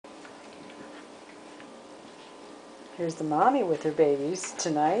Here's the mommy with her babies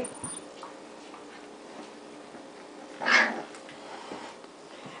tonight.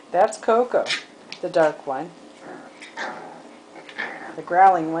 That's Coco, the dark one. The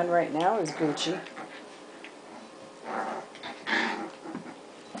growling one right now is Gucci.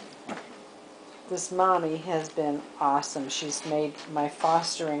 This mommy has been awesome. She's made my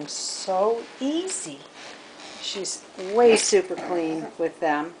fostering so easy. She's way super clean with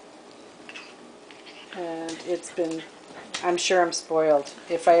them. And it's been, I'm sure I'm spoiled.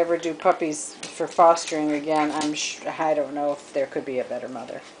 If I ever do puppies for fostering again, I don't know if there could be a better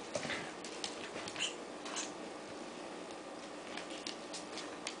mother.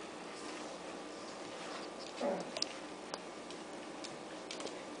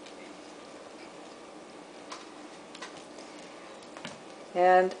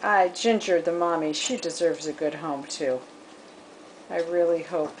 And Ginger, the mommy, she deserves a good home too. I really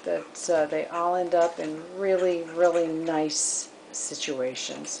hope that they all end up in really, really nice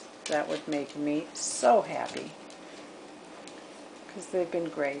situations. That would make me so happy. Because they've been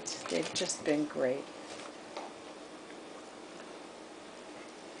great. They've just been great.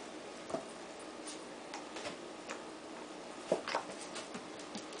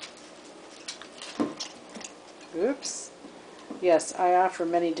 Oops. Yes, I offer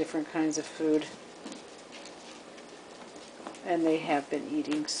many different kinds of food. And they have been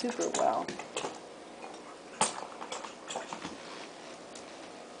eating super well.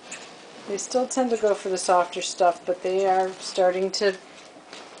 They still tend to go for the softer stuff, but they are starting to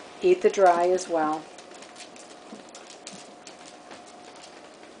eat the dry as well.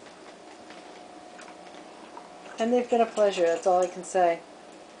 And they've been a pleasure, that's all I can say.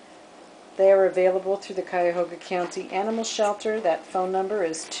 They are available through the Cuyahoga County Animal Shelter. That phone number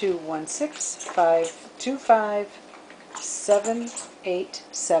is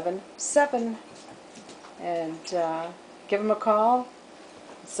 216-525-7877. And give them a call,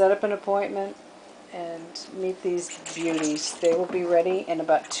 set up an appointment, and meet these beauties. They will be ready in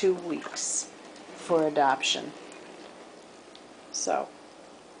about 2 weeks for adoption. So,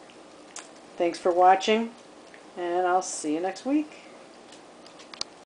 thanks for watching, and I'll see you next week.